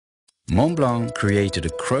Montblanc created a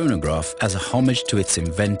chronograph as a homage to its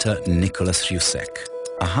inventor Nicolas Rieussec.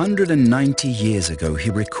 190 years ago, he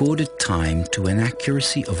recorded time to an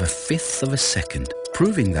accuracy of 1/5 of a second,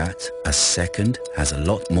 proving that a second has a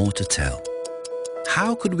lot more to tell.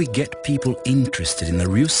 How could we get people interested in the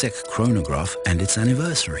Rieussec chronograph and its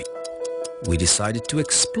anniversary? We decided to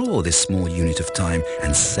explore this small unit of time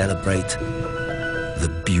and celebrate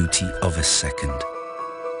the beauty of a second.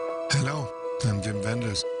 Hello, I'm Wim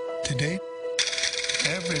Wenders. Today,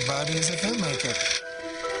 everybody is a filmmaker.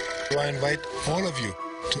 So I invite all of you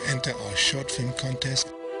to enter our short film contest,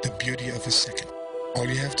 The Beauty of a Second. All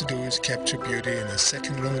you have to do is capture beauty in a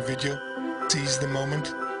second-long video, seize the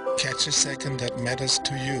moment, catch a second that matters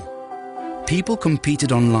to you. People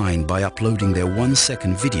competed online by uploading their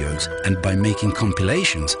 1-second videos and by making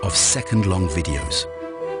compilations of second-long videos.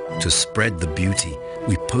 To spread the beauty,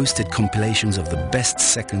 we posted compilations of the best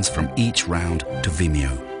seconds from each round to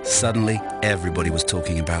Vimeo. Suddenly, everybody was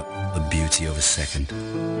talking about the beauty of a second.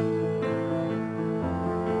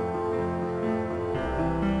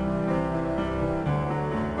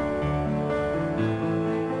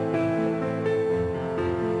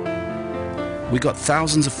 We got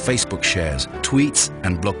thousands of Facebook shares, tweets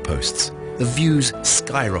and blog posts. The views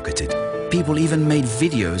skyrocketed. People even made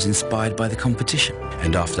videos inspired by the competition.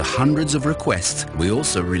 And after hundreds of requests, we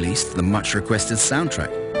also released the much requested soundtrack.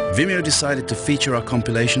 Vimeo decided to feature our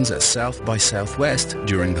compilations at South by Southwest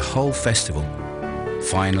during the whole festival.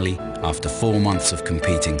 Finally, after 4 months of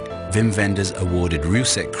competing, Wim Wenders awarded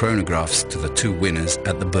Rieussec chronographs to the 2 winners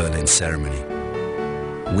at the Berlin ceremony.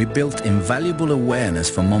 We built invaluable awareness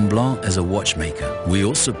for Montblanc as a watchmaker. We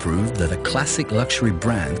also proved that a classic luxury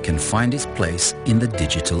brand can find its place in the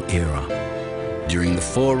digital era. During the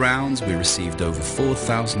 4 rounds, we received over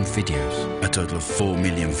 4,000 videos, a total of 4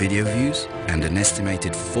 million video views, and an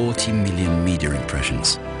estimated 40 million media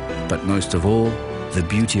impressions. But most of all, the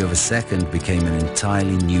beauty of a second became an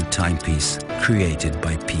entirely new timepiece created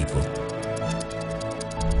by people.